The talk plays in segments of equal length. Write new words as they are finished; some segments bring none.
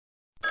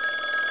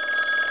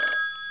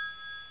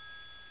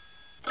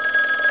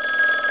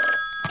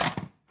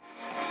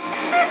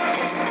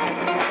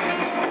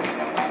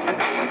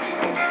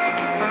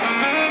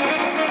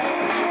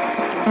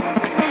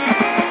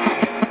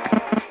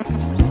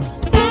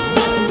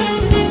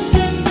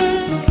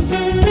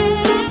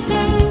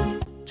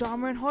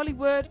in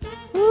Hollywood.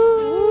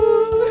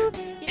 Woo!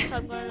 Yes,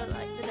 I'm going to look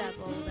like the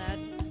devil then.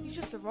 He's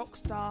just a rock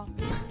star.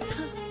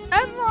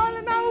 Emma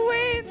and I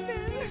win.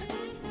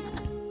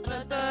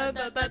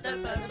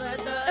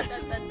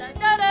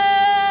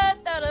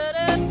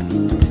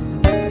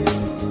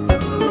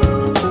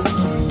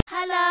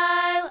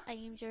 Hello,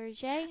 I'm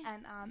Georgie.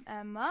 And I'm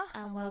Emma.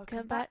 And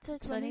welcome back to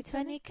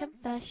 2020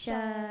 Confessions.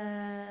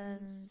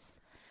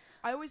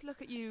 I always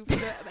look at you for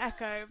the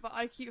echo, but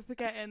I keep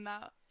forgetting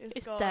that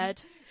it's gone.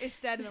 Dead. It's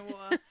dead in the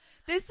water.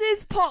 This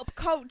is pop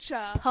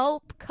culture.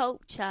 Pulp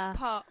culture.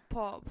 Pop.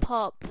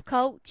 Pop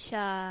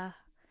culture.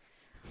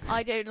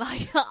 I don't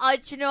like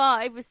it. Do you know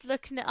what? I was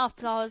looking it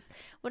up and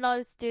when I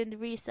was doing the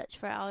research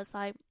for it, I was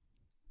like,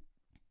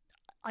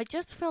 I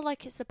just feel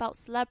like it's about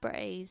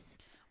celebrities.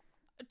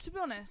 To be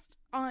honest,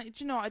 I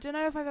don't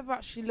know if I've ever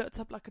actually looked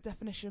up like a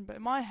definition, but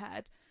in my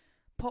head,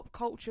 pop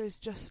culture is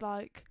just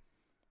like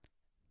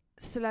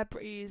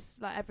celebrities,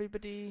 like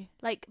everybody,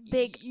 Like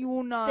big you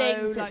all know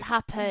things that's like,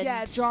 happened.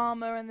 Yeah,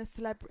 drama and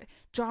the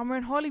drama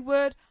in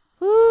Hollywood.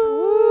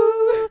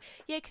 Woo!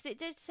 Yeah, because it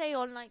did say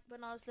on like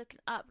when I was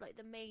looking up like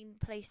the main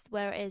place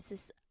where it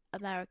is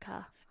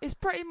America. It's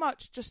pretty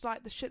much just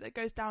like the shit that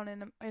goes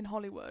down in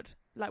Hollywood,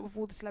 like with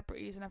all the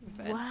celebrities and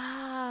everything.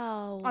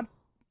 Wow.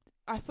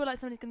 I feel like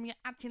somebody's gonna be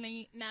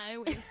actually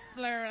no, it's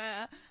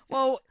Florida.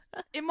 Well,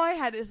 in my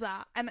head it's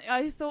that, and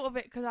I thought of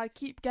it because I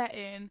keep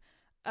getting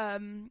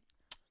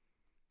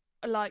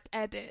like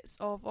edits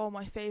of all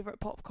my favourite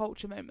pop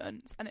culture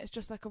moments, and it's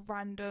just like a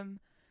random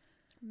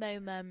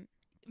moment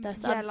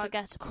that's like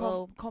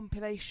unforgettable.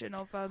 compilation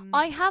of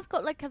I have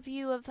got like a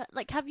view of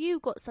like, have you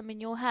got some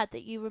in your head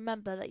that you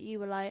remember that you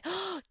were like,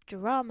 oh,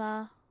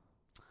 drama?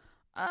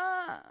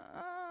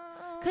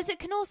 Because it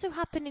can also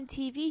happen in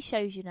TV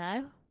shows, you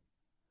know.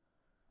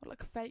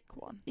 Like a fake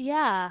one.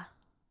 Yeah.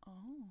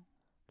 Oh.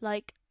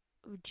 Like,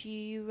 do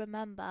you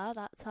remember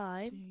that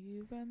time? Do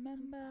you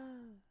remember?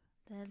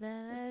 I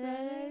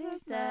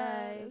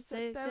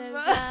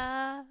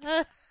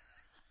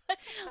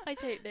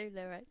don't know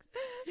lyrics.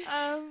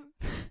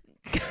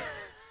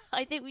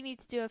 I think we need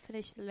to do a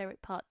finish the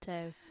lyric part 2.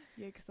 Yeah,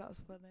 because that was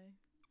funny.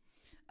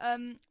 To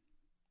be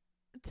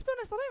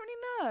honest, I don't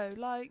really know.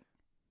 Like,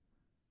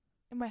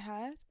 in my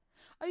head,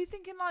 are you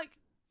thinking like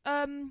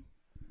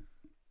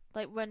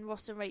when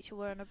Ross and Rachel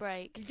were on a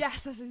break?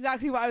 Yes, that's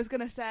exactly what I was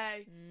gonna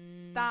say.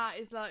 That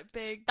is like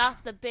big. That's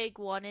the big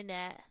one,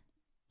 innit?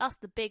 That's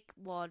the big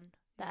one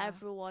that Yeah.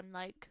 everyone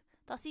like.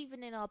 That's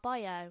even in our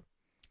bio.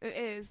 It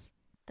is.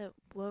 That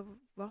were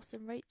Ross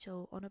and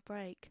Rachel on a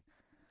break.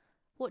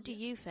 What do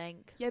you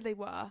think? Yeah, they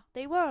were.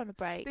 They were on a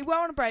break. They were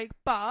on a break,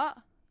 but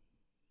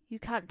You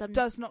can't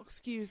does not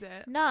excuse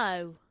it.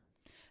 No.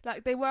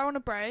 Like, they were on a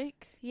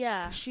break.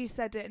 Yeah. 'Cause she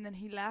said it and then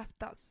he left.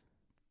 That's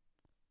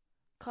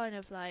Kind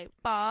of like.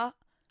 But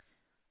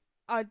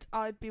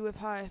I'd be with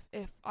her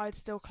if I'd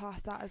still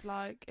class that as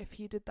like if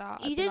he did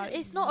that. You didn't.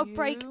 It's not a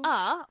break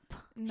up.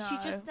 No, She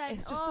just said,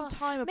 it's just "Oh, some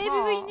time apart. maybe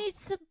we need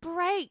to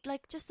break,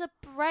 like just a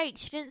break."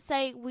 She didn't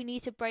say we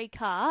need to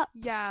break up.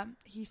 Yeah,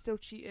 he still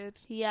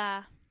cheated.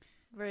 Yeah,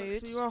 rude.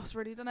 Sucks to be Ross,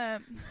 really, doesn't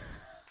it?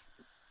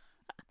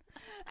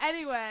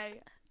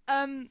 Anyway,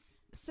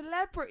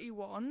 celebrity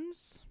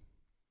ones.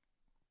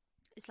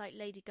 It's like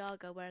Lady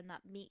Gaga wearing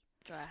that meat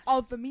dress.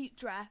 Oh, the meat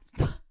dress.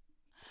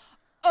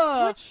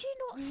 Would she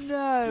not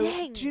No.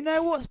 stink? Do you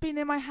know what's been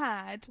in my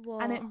head?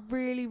 What? And it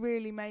really,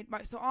 really made...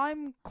 Right, so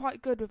I'm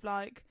quite good with,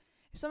 like...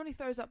 If somebody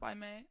throws up by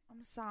me,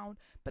 I'm sound.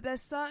 But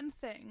there's certain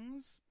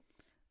things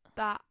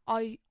that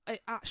it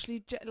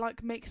actually,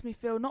 like, makes me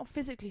feel not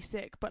physically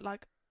sick, but,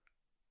 like...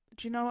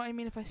 Do you know what I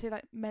mean if I say,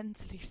 like,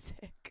 mentally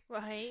sick?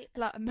 Right.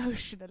 Like,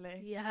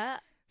 emotionally. Yeah.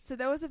 So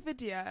there was a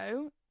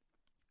video...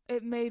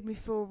 It made me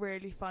feel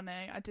really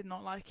funny. I did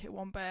not like it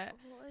one bit.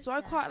 So I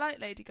quite like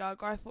Lady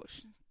Gaga. I thought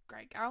she's a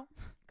great gal.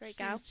 Great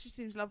gal. She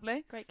seems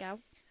lovely. Great gal.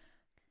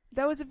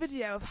 There was a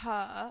video of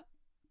her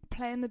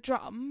playing the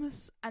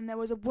drums, and there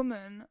was a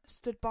woman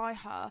stood by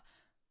her,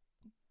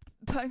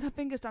 putting her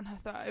fingers down her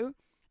throat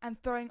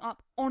and throwing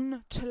up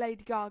onto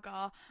Lady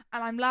Gaga.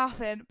 And I'm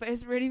laughing, but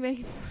it's really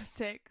making me feel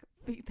sick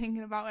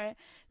thinking about it.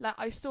 Like,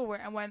 I saw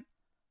it and went,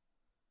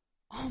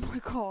 oh my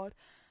god.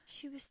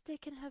 She was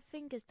sticking her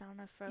fingers down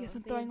her throat. Yes,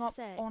 and being throwing up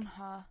sick. on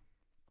her.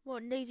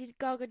 What, Lady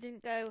Gaga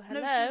didn't go,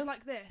 hello? No, she was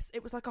like this.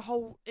 It was like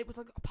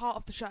a part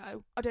of the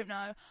show. I don't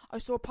know. I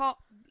saw a part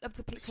of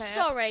the clip.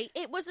 Sorry,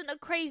 it wasn't a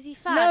crazy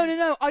fan.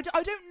 No. I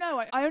don't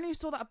know. I only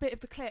saw that a bit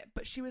of the clip,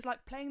 but she was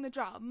like playing the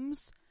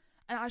drums,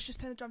 and as she's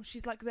playing the drums,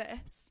 she's like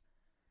this.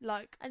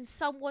 Like, and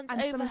someone's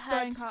someone's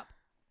overheard throwing up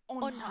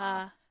on her.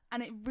 her.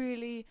 And it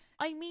really...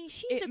 I mean,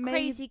 she's a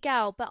crazy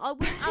gal, but I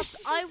wouldn't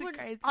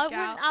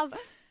have...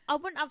 I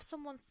wouldn't have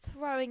someone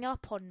throwing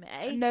up on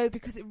me. No,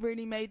 because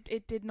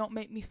it did not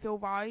make me feel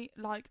right.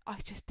 Like, I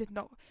just did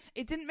not...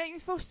 It didn't make me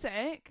feel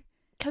sick.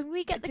 Can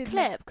we get the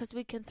clip? Because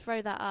we can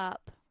throw that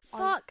up.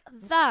 Fuck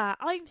that.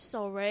 I'm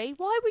sorry.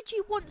 Why would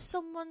you want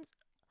someone's...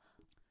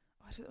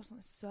 I don't know, it's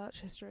not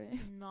search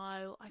history.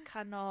 No, I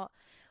cannot.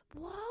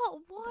 What?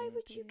 Why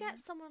would you get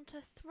someone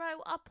to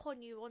throw up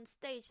on you on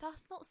stage?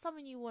 That's not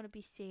something you want to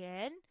be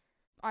seeing.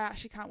 I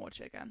actually can't watch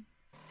it again.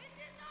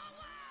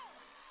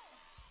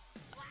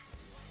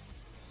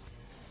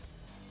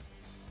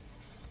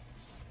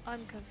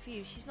 I'm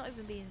confused. She's not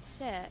even being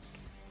sick.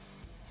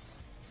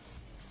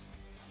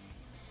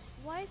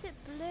 Why is it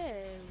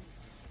blue?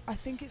 I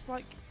think it's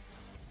like...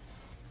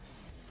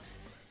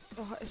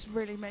 Oh, it's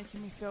really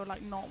making me feel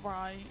like not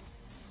right.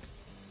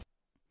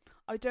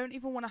 I don't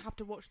even want to have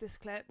to watch this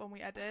clip when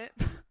we edit.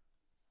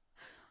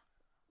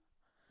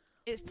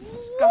 It's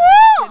disgusting,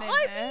 What? isn't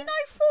I it? mean,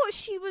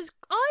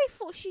 I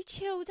thought she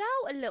chilled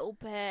out a little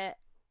bit.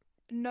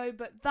 No,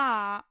 but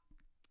that...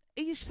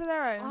 Each to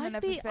their own and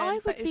everything. I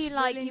but would be it's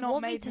like, really you not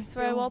want me made to me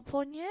throw feel- up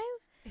on you?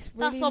 It's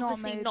really That's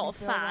obviously made not me a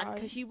feel fan, right.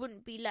 because you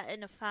wouldn't be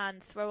letting a fan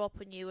throw up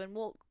on you. And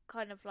what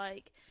kind of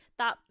like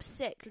that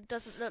sick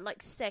doesn't look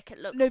like sick. It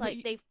looks No, but like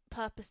you- they've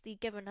purposely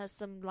given her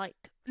some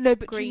like No,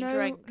 but green you know,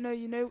 drink. No,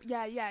 you know,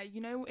 yeah.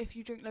 You know, if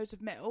you drink loads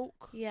of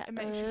milk, Yeah. it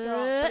makes you throw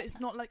up. But it's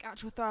not like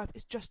actual throw up.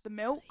 It's just the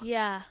milk.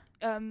 Yeah.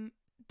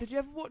 Did you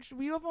ever watch?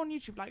 Were you ever on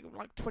YouTube like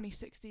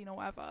 2016 or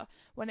whatever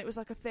when it was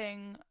like a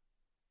thing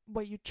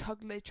where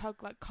they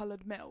chug like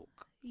coloured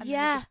milk and then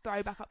Yeah. you just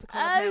throw back up the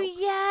coloured Oh milk?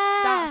 yeah.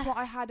 That's what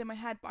I had in my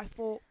head, but I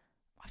thought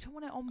I don't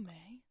want it on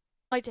me.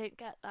 I don't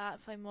get that,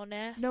 if I'm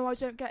honest. No, I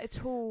don't get it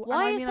at all. Why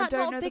and I is mean, that I don't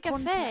not know a the bigger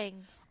content.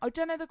 thing? I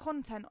don't know the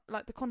content,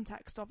 like the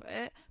context of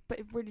it, but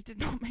it really did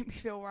not make me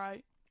feel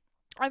right.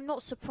 I'm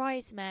not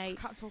surprised, I mate.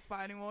 can't talk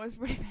about it anymore. It's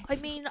really making I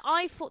me mean, feel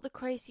I thought the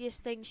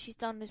craziest thing she's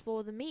done is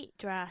wore the meat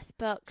dress,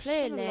 but She's done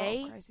a lot of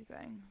clearly, crazy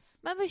things.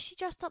 remember she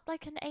dressed up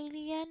like an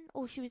alien,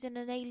 or she was in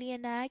an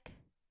alien egg.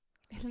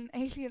 In an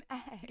alien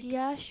egg.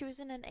 Yeah, she was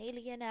in an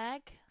alien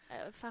egg,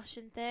 a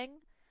fashion thing.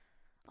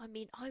 I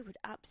mean, I would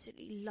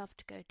absolutely love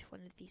to go to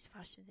one of these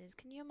fashion things.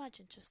 Can you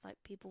imagine just like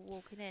people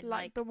walking in,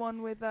 Like the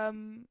one with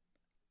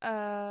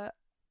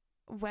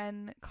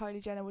when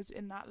Kylie Jenner was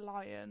in that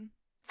lion.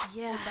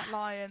 yeah, In that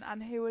lion,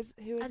 and who was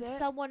and it?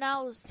 someone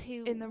else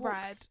who In the walked-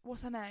 red.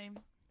 What's her name?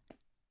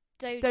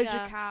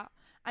 Doja Cat.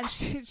 And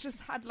she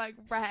just had like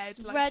red,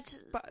 like red.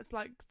 but it's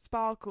like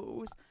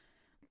sparkles.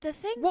 The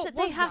things What that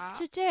they was have that?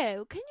 to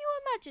do. Can you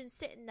imagine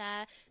sitting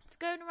there, just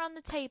going around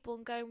the table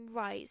and going,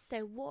 right, so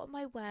what am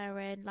I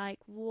wearing? Like,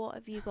 what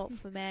have you got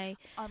for me?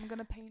 I'm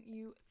gonna paint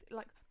you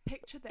like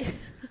picture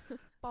this: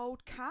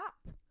 bold cap,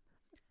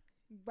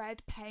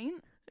 red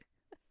paint,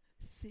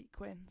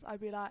 sequins. I'd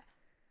be like,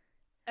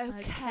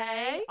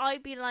 okay.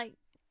 I'd be like,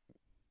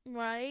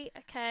 right,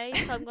 okay,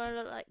 so I'm going to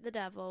look like the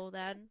devil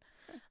then.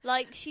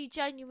 Like, she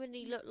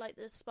genuinely looked like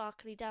the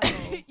sparkly devil.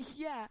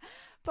 Yeah,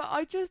 but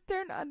I just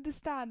don't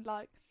understand.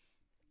 Like,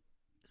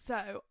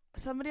 so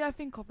somebody I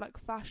think of like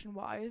fashion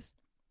wise,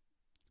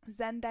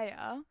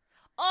 Zendaya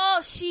Oh,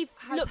 she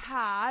has looks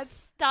had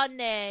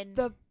stunning.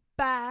 the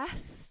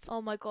best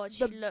Oh my god,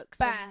 she the looks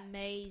best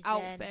amazing.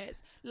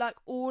 outfits. Like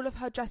all of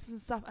her dresses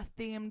and stuff are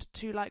themed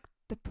to like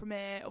the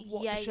premiere of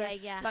what Yeah, the show. yeah,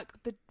 yeah. Like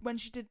when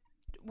she did,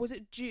 was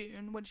it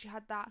June when she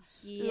had that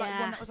Yes. like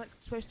one that was like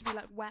supposed to be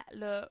like wet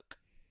look.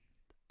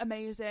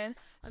 Amazing.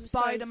 I'm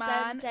sorry,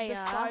 Spider-Man, the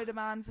Zendaya,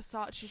 Spider-Man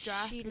Versace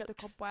dress she with the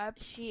looks-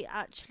 cobwebs. She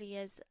actually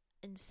is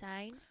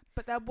insane.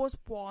 But there was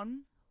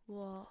one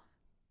What?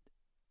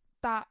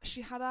 that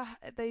she had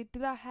they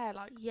did her hair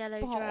like,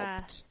 Yellow bobbed.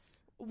 dress.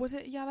 was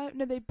it yellow?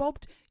 No, they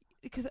bobbed,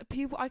 because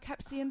I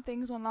kept seeing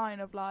things online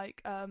of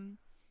like I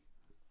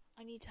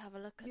need to have a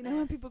look at you this. know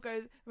when people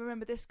go,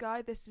 remember this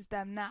guy, this is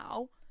them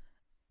now,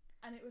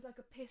 and it was like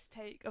a piss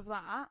take of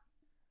that,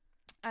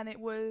 and it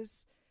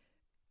was,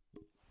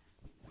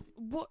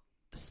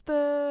 what's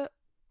the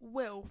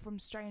Will from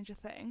Stranger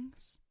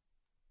Things?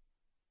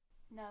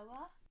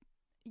 Noah?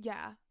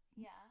 Yeah,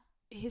 Yeah.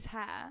 his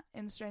hair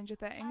in Stranger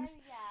Things.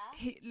 Oh, yeah.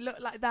 He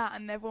looked like that,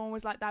 and everyone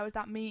was like, that was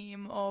that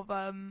meme of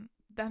them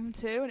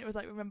too, and it was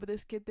like, remember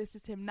this kid, this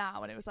is him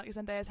now, and it was like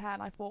Zendaya's hair,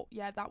 and I thought,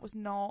 yeah, that was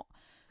not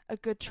a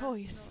good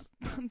choice.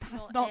 That's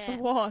That's not not the it.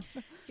 one.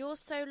 You're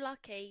so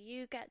lucky.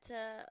 You get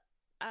to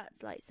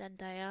act like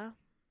Zendaya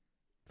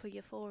for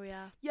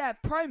Euphoria. Yeah,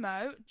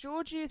 promo.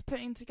 Georgie is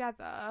putting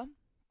together.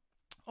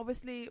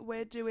 Obviously,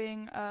 we're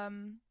doing.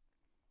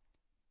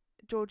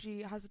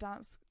 Georgie has a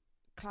dance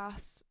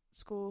class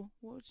school.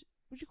 What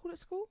would you call it?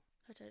 School?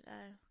 I don't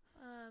know.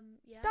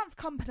 Yeah. Dance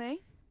company.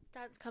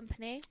 Dance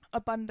company.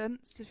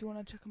 Abundance. If you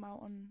want to check them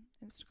out on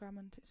Instagram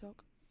and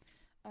TikTok.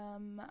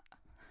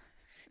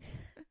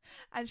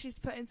 And she's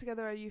putting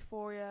together a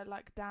Euphoria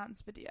like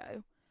dance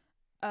video.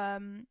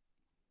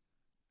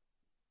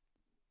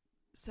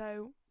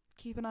 So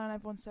keep an eye on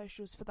everyone's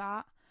socials for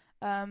that.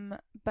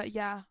 But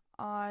yeah,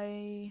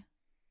 I'm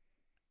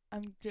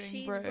doing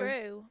She's Rue,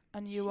 Rue.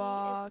 and you She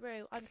are is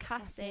Rue. I'm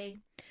Cassie.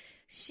 Cassie.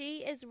 She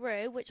is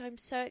Rue, which I'm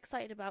so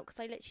excited about because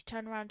I literally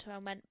turned around to her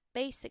and went,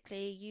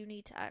 basically, you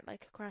need to act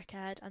like a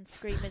crackhead and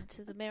scream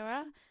into the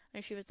mirror.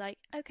 And she was like,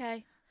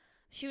 okay.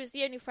 She was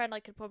the only friend I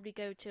could probably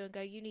go to and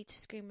go, you need to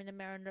scream in the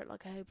mirror and look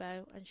like a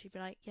hobo. And she'd be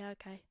like, yeah,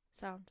 okay,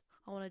 sound.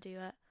 I want to do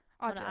it.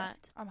 I I'll want do to it.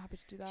 act. I'm happy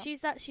to do that.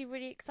 She's actually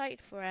really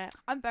excited for it.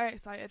 I'm very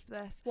excited for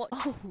this. What?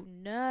 Oh,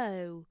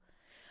 no.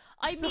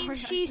 I Sorry, mean, I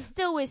she just-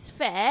 still is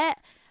fit,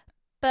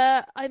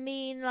 but I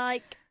mean,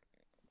 like,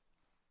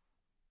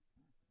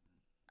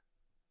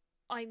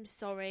 I'm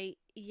sorry.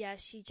 Yeah,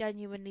 she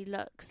genuinely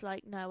looks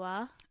like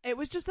Noah. It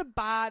was just a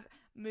bad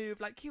move.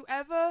 Like,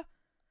 whoever's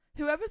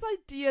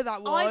idea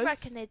that was. I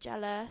reckon they're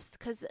jealous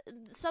because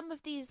some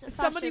of these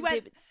Somebody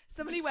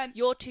people, went,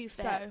 you're too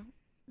fit. so,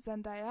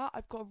 Zendaya,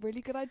 I've got a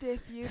really good idea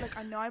for you. Like,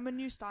 I know I'm a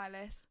new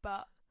stylist,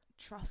 but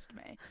trust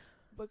me,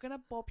 we're going to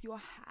bob your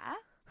hair,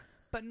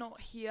 but not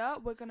here.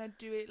 We're going to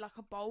do it like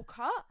a bowl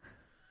cut.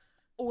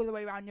 All the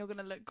way around, you're going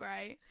to look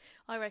great.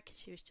 I reckon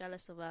she was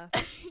jealous of her.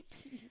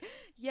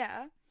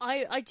 Yeah.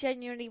 I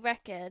genuinely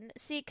reckon.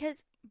 See,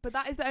 because... But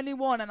that is the only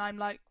one, and I'm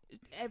like,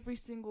 every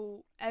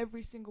single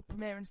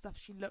premiere and stuff,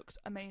 she looks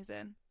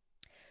amazing.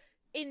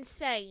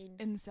 Insane.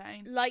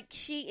 Like,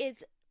 she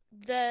is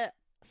the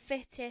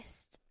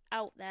fittest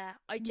out there.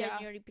 I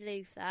genuinely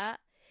believe that.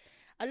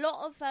 A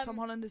lot of... Tom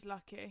Holland is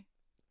lucky.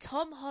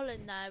 Tom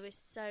Holland, though, is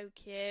so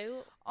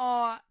cute.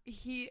 Oh,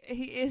 he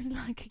is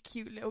like a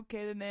cute little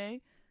kid, isn't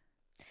he?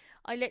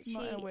 I literally...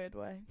 Not in a weird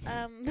way.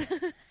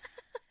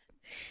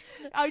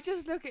 I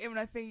just look at him and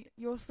I think,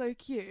 you're so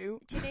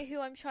cute. Do you know who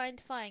I'm trying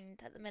to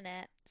find at the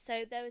minute?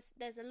 So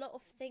there's a lot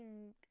of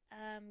thing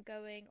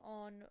going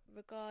on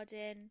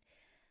regarding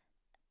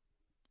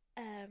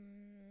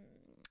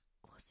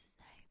what's his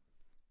name?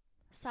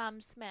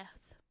 Sam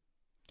Smith.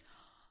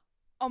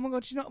 Oh my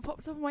god, you know what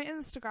popped up on my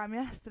Instagram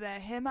yesterday?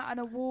 Him at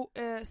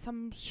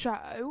some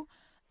show,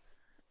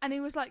 and he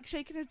was like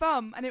shaking his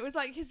bum, and it was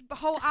like his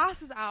whole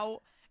ass is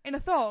out in a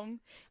thong,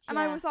 and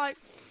I was like,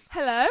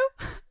 hello?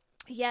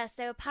 Yeah,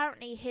 so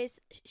apparently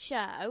his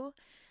show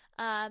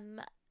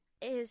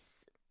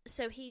is...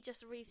 So he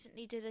just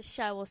recently did a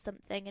show or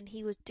something, and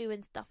he was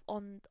doing stuff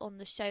on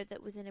the show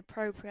that was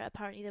inappropriate.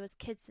 Apparently there was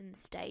kids in the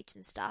stage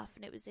and stuff,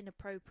 and it was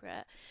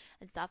inappropriate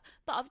and stuff.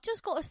 But I've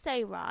just got to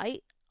say,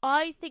 right,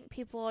 I think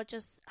people are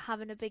just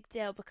having a big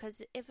deal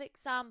because, if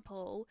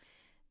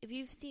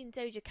you've seen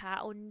Doja Cat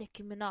or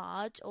Nicki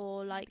Minaj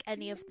or like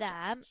any of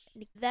them,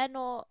 they're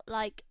not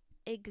like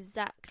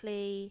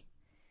exactly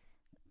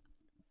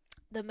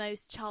the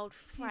most child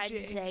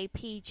friendly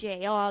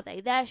PG, are they?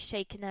 They're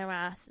shaking their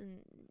ass and,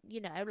 you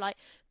know, like,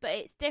 but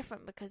it's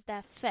different because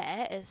they're fit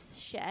as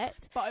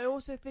shit. But I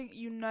also think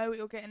you know what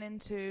you're getting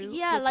into.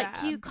 Yeah, with like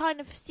them. you kind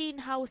of seen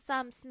how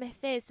Sam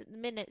Smith is at the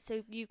minute,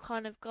 so you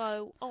kind of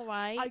go, all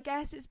right. I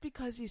guess it's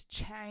because he's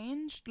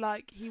changed.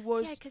 Like he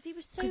was, because he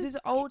was so his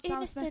old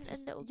innocent Sam Smith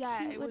and little yeah,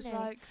 cute, it was wasn't he?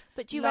 like.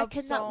 But do you love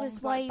reckon that was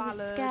songs, why like he was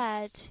scared?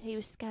 ballads. He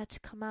was scared to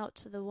come out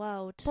to the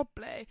world.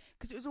 Probably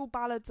because it was all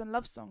ballads and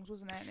love songs,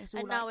 wasn't it? And it's all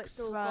And now like it's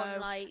slow, all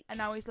gone like. and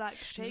now he's like,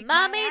 shake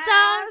Mommy, my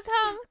don't ass.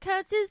 come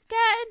 'cause it's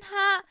getting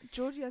hot.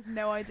 Georgie has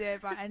no idea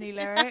about any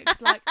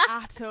lyrics, like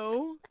at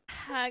all.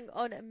 Hang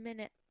on a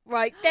minute.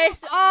 Right,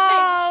 this makes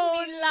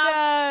Oh, me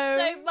laugh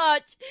no. so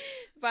much.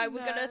 Right, we're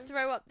No. gonna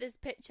throw up this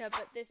picture,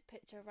 but this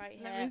picture right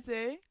here. Let me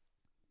see.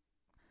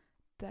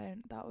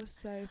 Don't. That was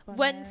so funny.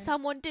 When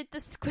someone did the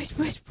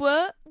Squidward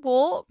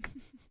walk,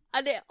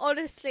 and it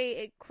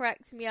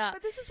cracked me up.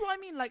 But this is what I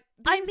mean. Like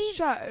I these mean-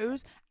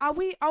 shows, are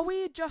we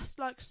just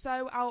like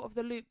so out of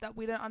the loop that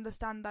we don't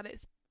understand that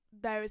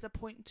there is a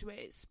point to it?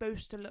 It's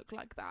supposed to look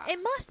like that. It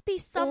must be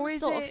some Or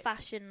is sort of it-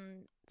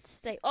 fashion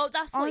state. Oh,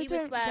 that's what I he was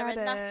don't wearing.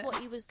 get That's it.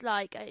 what he was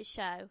like at his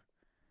show.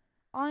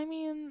 I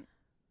mean,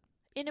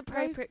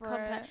 Inappropriate go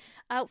for it.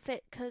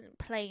 outfit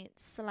complaint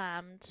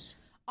slammed.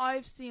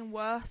 I've seen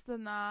worse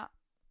than that.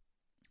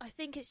 I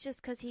think it's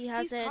just because he He's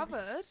hasn't.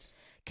 covered.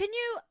 Can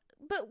you?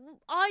 But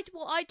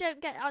what I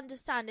don't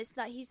understand is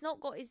that he's not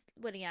got his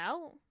willy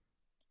out.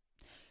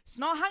 It's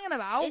not hanging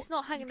about. It's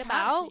not hanging You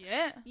about.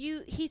 Can't see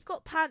it. He's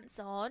got pants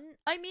on.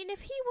 I mean,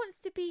 if he wants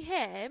to be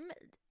him,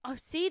 oh,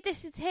 see,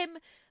 this is him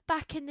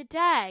back in the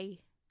day.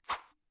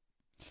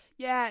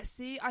 Yeah.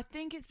 See, I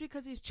think it's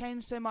because he's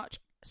changed so much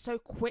so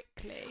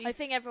quickly. I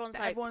think everyone's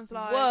like, like,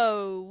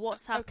 whoa,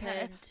 what's okay.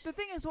 happened? The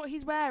thing is, what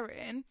he's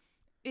wearing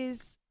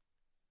is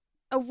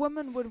a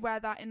woman would wear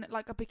that in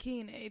like a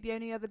bikini. The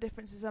only other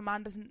difference is a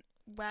man doesn't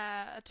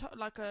wear a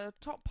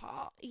top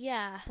part.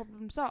 Yeah.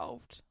 Problem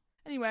solved.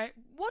 Anyway,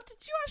 what did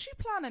you actually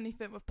plan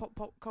anything with pop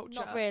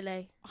culture? Not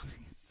really.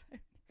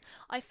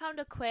 I found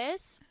a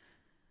quiz.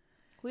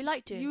 We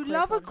like doing You quiz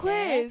love a on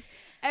quiz. here.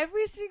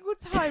 Every single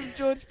time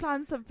George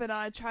plans something,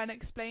 I try and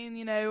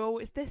explain, oh,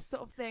 it's this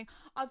sort of thing.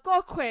 I've got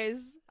a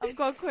quiz.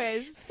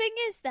 Thing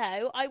is,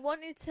 though, I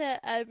wanted to,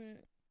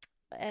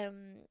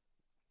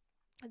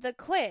 the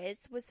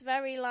quiz was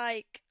very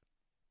like,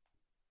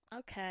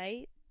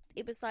 okay.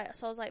 It was like,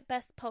 so I was like,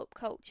 best pop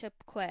culture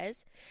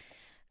quiz.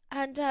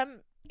 And,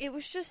 it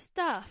was just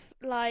stuff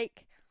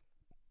like,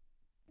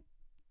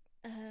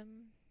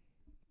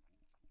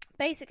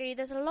 basically,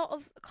 there's a lot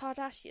of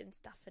Kardashian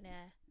stuff in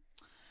here.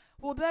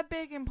 Well, they're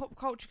big in pop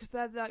culture because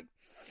they're like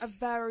a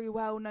very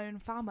well-known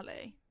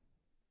family.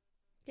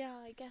 Yeah,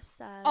 I guess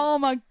so. Oh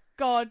my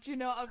god, you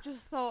know what I've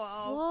just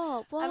thought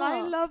of? What? And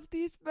I love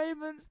these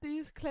moments,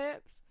 these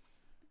clips.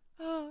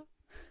 What?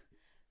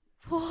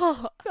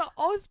 The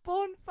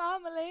Osborne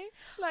family.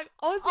 Like,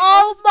 Ozzy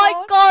Oh my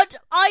Osbourne. god,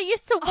 I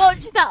used to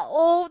watch that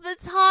all the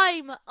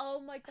time.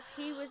 Oh my god,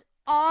 he was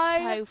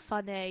I so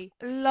funny.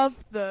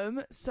 love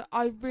them, so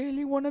I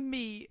really want to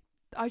meet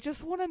I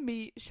just want to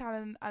meet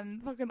Shannon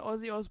and fucking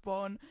Ozzy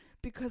Osbourne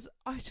because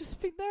I just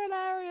think they're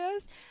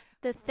hilarious.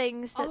 The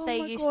things that Oh they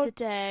my used God.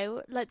 to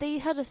do. Like, they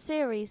had a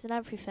series and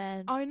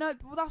everything. I know.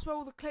 Well, that's where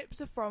all the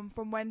clips are from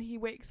when he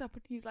wakes up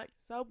and he's like,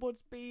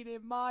 someone's been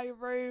in my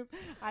room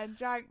and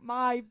drank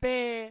my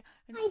beer.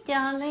 And Hi,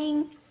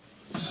 darling.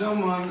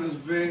 Someone has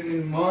been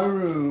in my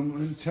room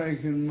and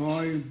taken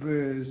my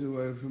beers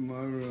away from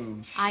my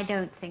room. I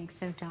don't think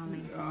so,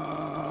 darling.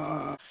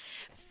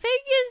 Thing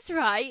is,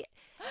 right,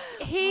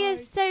 he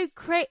is so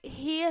great.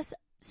 He is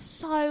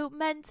so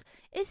meant.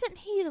 Isn't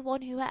he the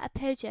one who ate a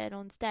pigeon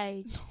on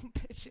stage? not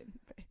pigeon,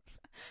 babes.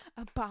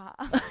 A bat.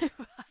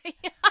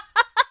 Right.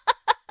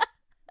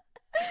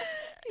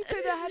 He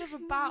bit the head of a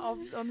bat off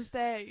on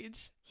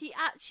stage. He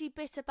actually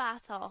bit a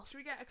bat off. Should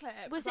we get a clip?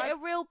 Was 'Cause it a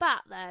real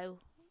bat though?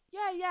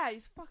 Yeah,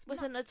 he's fucking...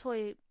 Wasn't a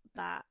toy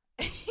bat?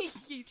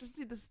 You just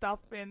see the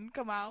stuffing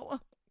come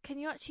out. Can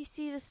you actually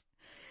see this?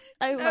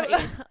 Oh No.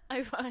 right,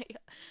 oh right.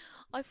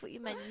 I thought you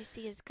meant you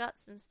see his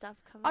guts and stuff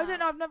come out. I don't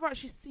know, I've never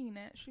actually seen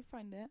it. Should we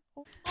find it?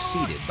 Oh.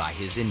 Seated by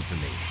his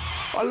infamy.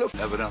 I looked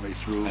evidently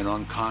threw an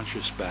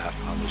unconscious bat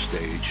on the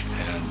stage,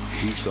 and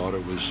he thought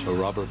it was a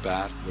rubber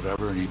bat,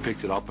 whatever, and he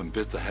picked it up and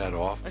bit the head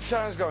off. And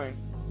Shannon's going,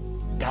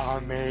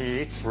 dummy,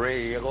 it's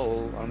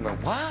real. I'm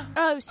going, what?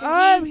 Oh, so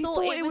Oh, he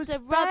thought it was a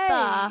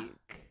rubber.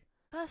 fake.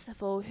 First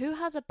of all, who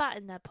has a bat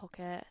in their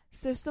pocket?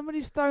 So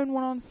somebody's thrown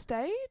one on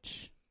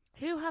stage?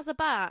 Who has a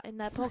bat in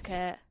their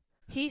pocket?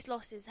 He's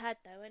lost his head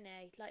though, isn't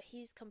he? Like,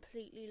 he's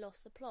completely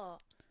lost the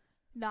plot.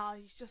 Nah,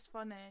 he's just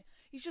funny.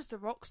 He's just a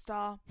rock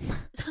star.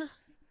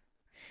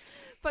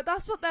 But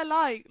that's what they're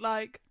like.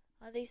 Like,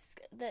 Are these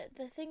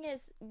the thing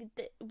is,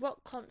 the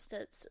rock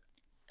concerts.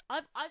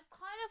 I've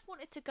kind of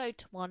wanted to go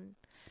to one.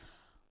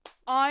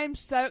 I'm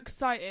so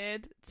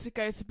excited to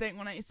go to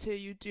Blink-182.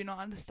 You do not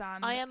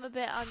understand. I am a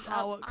bit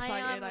how excited I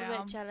I am a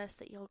am. bit jealous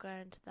that you're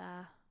going to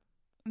there.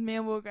 Me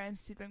and Will are going to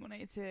see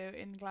Blink-182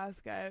 in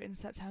Glasgow in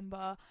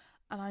September,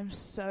 and I'm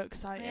so I am a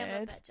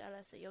excited. bit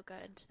jealous that you're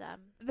going to them.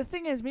 The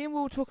thing is, me and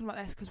Will were talking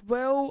about this because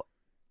Will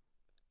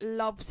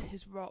loves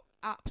his rock,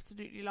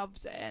 absolutely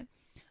loves it,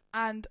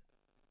 and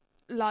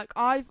like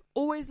I've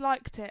always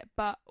liked it,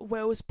 but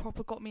Will's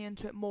proper got me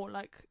into it more,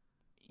 like,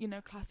 you know,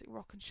 classic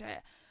rock and shit.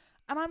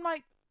 And I'm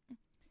like,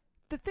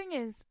 the thing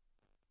is,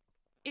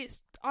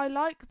 I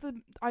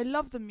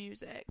love the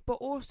music, but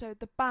also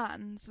the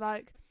bands,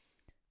 like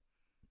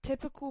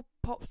typical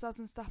pop stars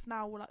and stuff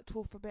now will like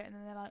tour for a bit and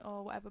then they're like,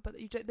 oh, whatever, but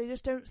they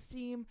just don't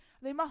seem,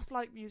 they must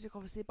like music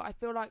obviously, but I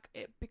feel like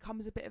it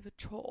becomes a bit of a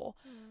chore.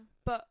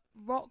 But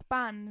rock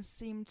bands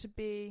seem to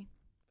be,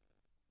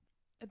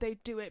 they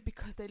do it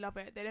because they love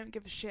it. They don't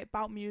give a shit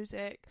about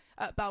music,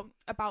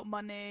 about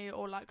money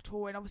or like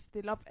touring.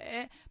 Obviously they love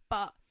it,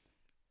 but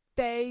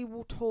they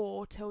will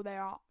tour till they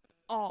are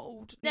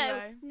old. No.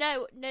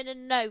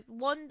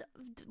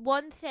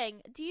 One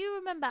thing. Do you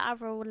remember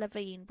Avril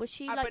Lavigne? Was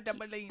she like?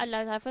 I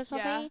love Avril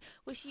Lavigne.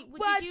 Was she?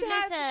 Why Did you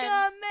have to listen?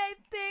 go make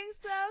things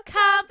so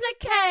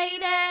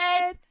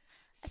Complicated.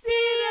 See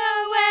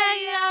the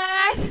way you're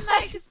acting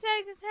like a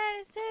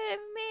secretary to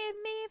me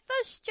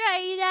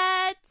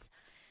frustrated.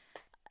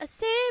 I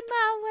see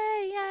my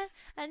way out,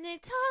 and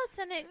it toss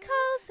and it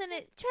calls and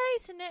it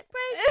traces and it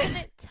breaks and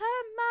it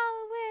turn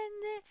my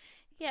wind.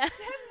 Yeah.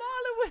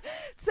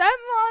 10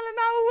 mile an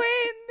hour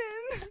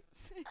wind.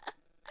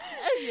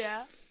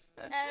 Yeah.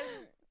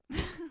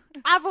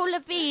 Avril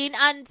Lavigne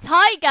and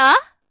Tyga.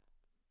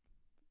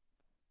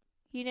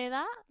 You know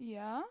that?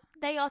 Yeah.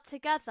 They are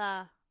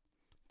together.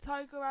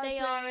 Tiger as They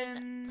are in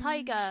in...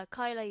 Tyga,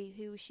 Kylie,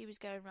 who she was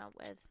going around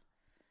with.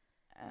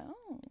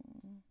 Oh.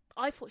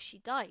 I thought she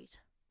died.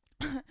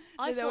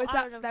 No, there was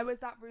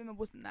that rumour,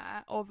 wasn't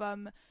there, of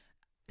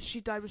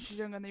she died when she was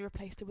younger and they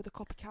replaced her with a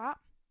copycat.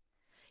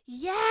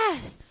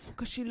 Yes!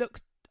 Because she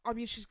looks, I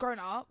mean, she's grown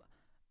up,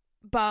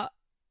 but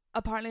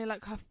apparently,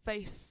 like, her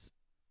face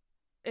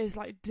is,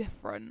 like,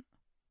 different.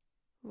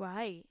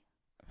 Right.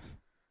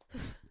 Do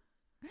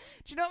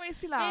you know what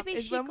makes me laugh? Maybe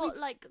is she when got,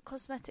 like,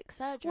 cosmetic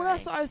surgery. Well,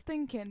 that's what I was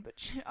thinking, but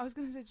I was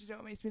going to say, do you know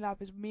what makes me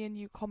laugh is me and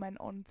you comment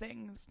on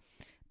things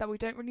that we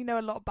don't really know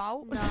a lot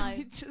about, No. so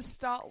we just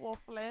start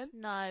waffling.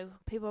 No,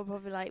 people are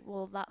probably like,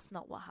 well, that's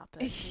not what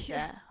happened, is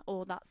Yeah. it?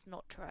 Or that's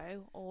not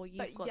true, or you've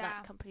But got yeah.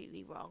 that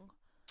completely wrong.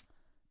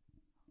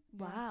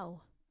 Yeah.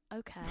 Wow.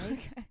 Okay.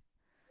 Okay.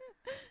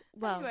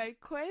 Well, Anyway,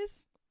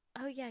 quiz.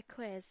 oh yeah,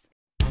 quiz.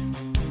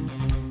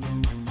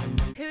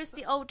 Who is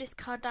the oldest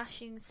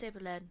Kardashian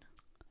sibling?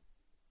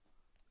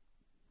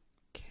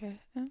 Okay.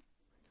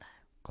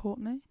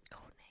 Courtney.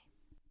 Courtney.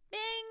 Bing,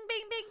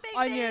 bing, bing, bing,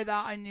 I bing.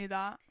 knew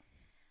that.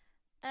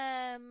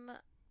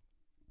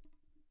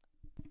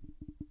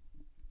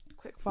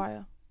 Quick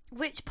fire.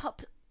 Which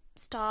pop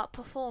star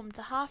performed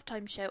the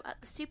halftime show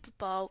at the Super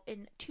Bowl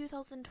in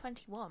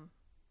 2021?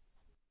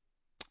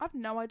 I've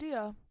no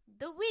idea.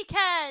 The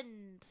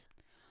Weeknd.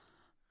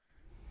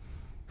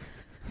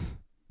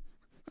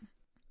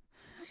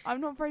 I'm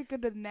not very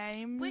good with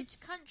names. Which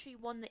country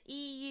won the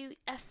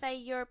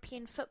UEFA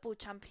European Football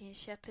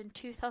Championship in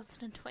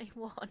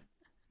 2021?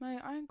 Mate,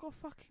 I ain't got a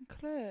fucking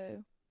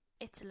clue.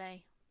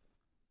 Italy.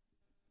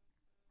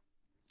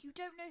 You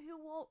don't know who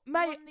what?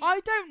 Mate, won the- I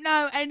don't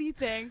know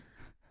anything.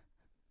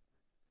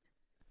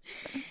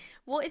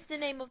 What is the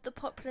name of the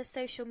popular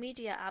social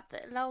media app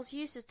that allows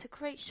users to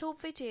create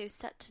short videos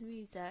set to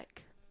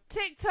music?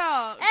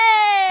 TikTok.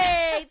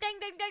 Hey! Ding,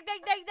 ding, ding,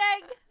 ding, ding,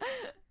 ding!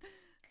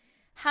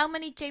 How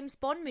many James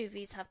Bond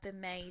movies have been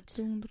made?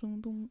 Dun,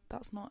 dun, dun.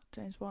 That's not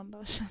James Bond. I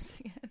was just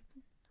singing.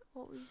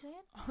 What were you saying?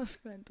 I was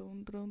going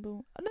dun, dun,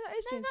 dun. Oh, no, that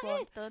is No, James that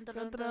Bond. is. Dun, dun,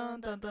 dun,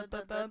 dun, dun, dun,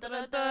 dun, dun, dun,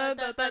 dun,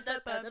 dun, dun,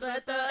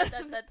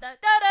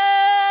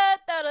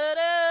 dun,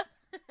 dun.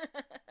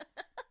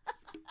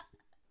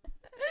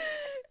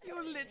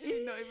 You're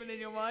literally not even in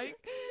your mic.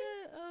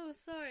 Oh,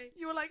 sorry.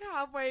 You were like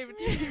halfway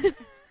between.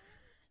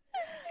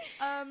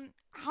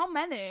 How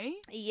many?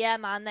 Yeah,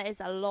 man, that is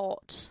a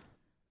lot.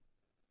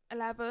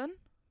 11?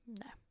 No.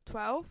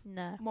 12?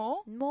 No. More?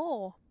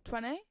 More.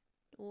 20?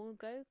 Oh,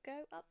 go,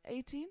 go, up.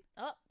 18?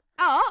 Up.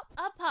 Up?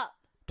 Up, up.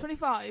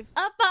 25?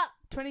 Up, up.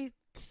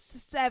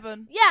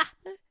 27? Yeah.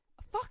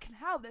 Fucking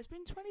hell, there's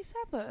been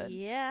 27.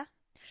 Yeah.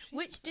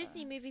 Which Jesus.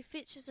 Disney movie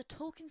features a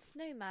talking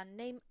snowman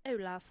named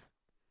Olaf?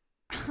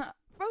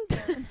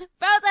 Frozen.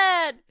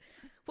 Frozen!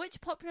 Which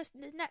popular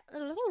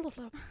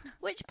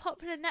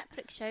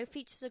Netflix show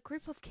features a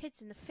group of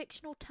kids in the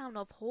fictional town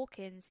of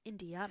Hawkins,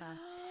 Indiana?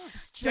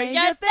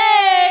 Stranger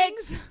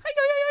Things!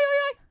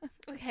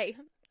 Okay.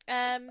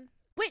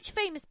 Which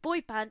famous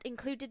boy band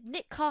included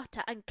Nick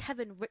Carter and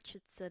Kevin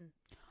Richardson?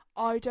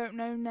 I don't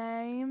know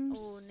names.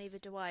 Oh, neither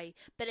do I.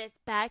 But it's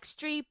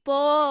Backstreet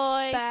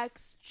Boys.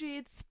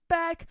 Backstreet's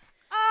back.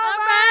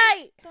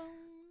 Alright! Dun,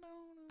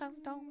 Dun,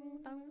 dun,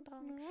 dun,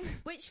 dun.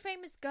 Which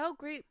famous girl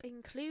group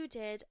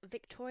included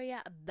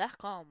Victoria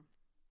Beckham?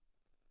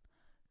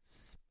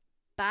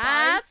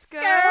 Spice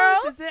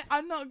Girls? Is it?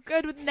 I'm not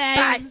good with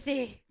names.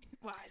 Spicy.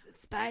 Why is it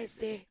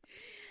spicy?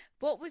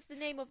 What was the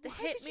name of the Why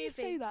hit did movie? you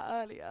say that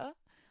earlier?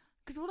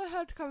 Because what I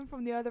heard coming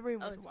from the other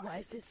room was, Oh, why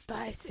is it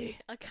spicy?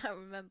 I can't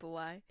remember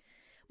why.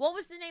 What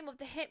was the name of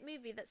the hit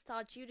movie that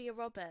starred Julia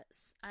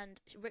Roberts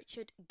and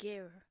Richard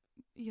Gere?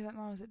 Yeah, that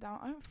narrows it down.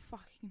 I don't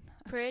fucking know.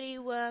 Pretty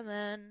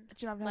Woman. Do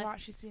you know, I've never My-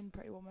 actually seen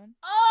Pretty Woman.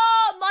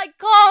 Oh my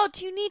god,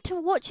 you need to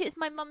watch it. It's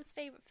my mum's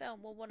favourite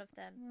film, well, one of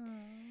them.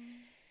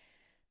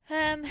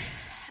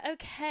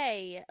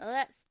 Okay,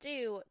 let's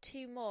do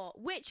two more.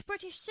 Which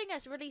British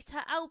singers released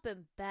her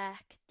album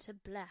Back to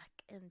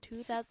Black in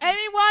 2000? Amy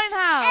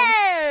Winehouse!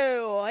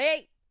 Oh,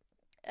 hey.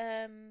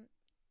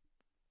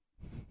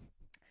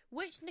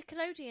 Which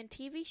Nickelodeon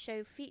TV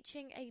show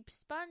featuring a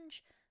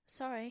SpongeBob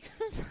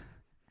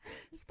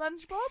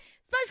SpongeBob?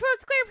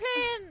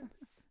 SquarePants?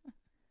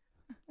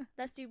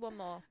 Let's do one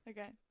more.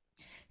 Okay.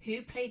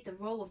 Who played the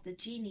role of the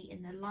genie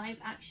in the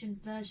live-action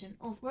version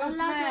of Will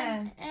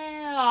Aladdin?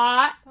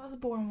 That was a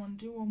boring one.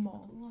 Do one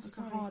more. Oh, Like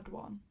sorry. a hard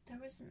one. There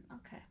isn't.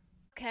 Okay.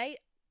 Okay.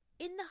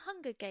 In the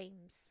Hunger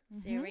Games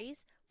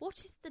series,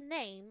 what is the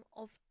name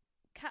of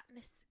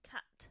Katniss's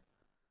cat?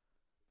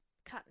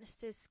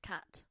 Katniss's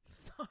cat.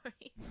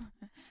 Sorry.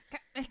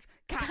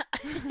 Cat.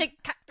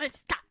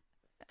 Katniss cat.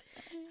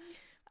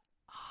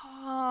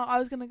 Oh, I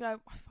was gonna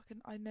go.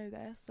 I know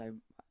this. So.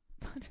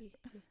 Do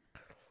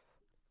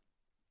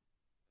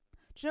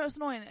you know what's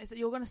annoying is that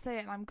you're gonna say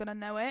it and I'm gonna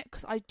know it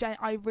because I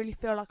really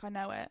feel like I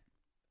know it.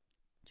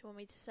 Do you want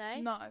me to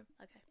say? No.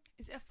 Okay.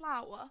 Is it a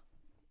flower?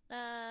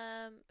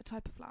 A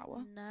type of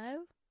flower?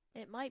 No.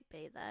 It might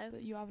be though.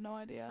 But you have no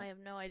idea. I have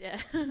no idea.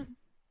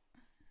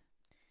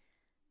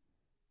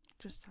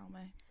 Just tell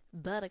me.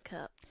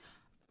 Buttercup.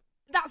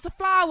 That's a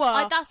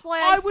flower. That's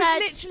why I was said.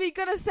 literally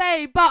gonna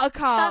say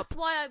buttercup. That's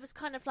why I was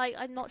kind of like,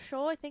 I'm not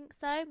sure. I think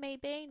so.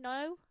 Maybe.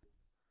 No.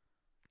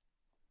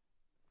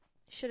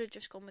 Should have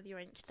just gone with your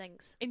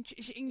instincts.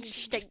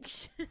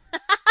 Instincts.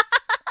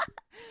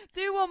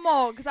 Do one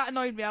more because that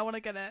annoyed me. I want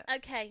to get it.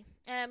 Okay.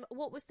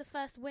 What was the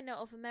first winner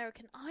of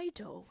American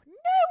Idol? No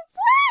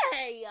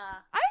way!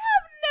 I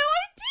have no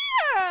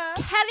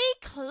idea. Kelly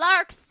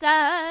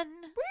Clarkson.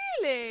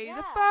 Really? Yeah.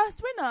 The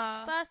first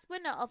winner? First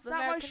winner of Is that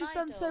American why she's Idol.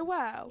 done so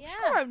well? She's Yeah.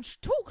 got her own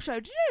talk show.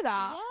 Do you know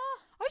that? Yeah.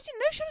 I didn't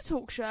know she had a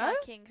talk show.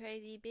 Fucking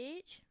crazy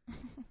bitch.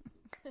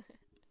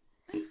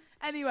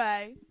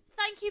 Anyway,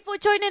 Thank you for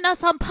joining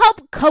us on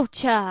Pop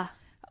Culture.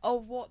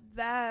 of what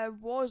there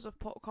was of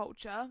pop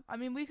culture. I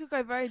mean, we could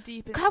go very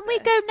deep into Can we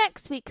go this.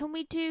 next week? Can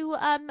we do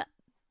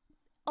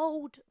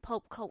old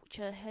pop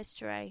culture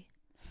history?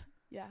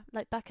 Yeah.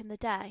 Like back in the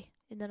day,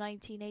 in the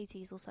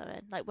 1980s or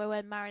something. Like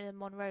when Marilyn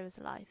Monroe was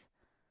alive.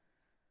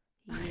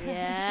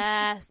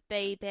 Yes,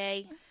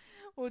 baby.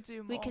 We'll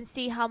do more. We can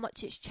see how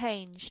much it's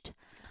changed.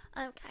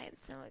 Okay,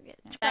 so we're good.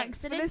 Thanks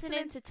for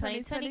listening to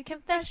 2020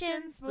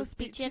 Confessions. We'll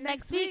speak to you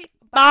next week.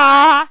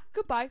 Bye.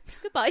 Goodbye.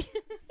 Goodbye.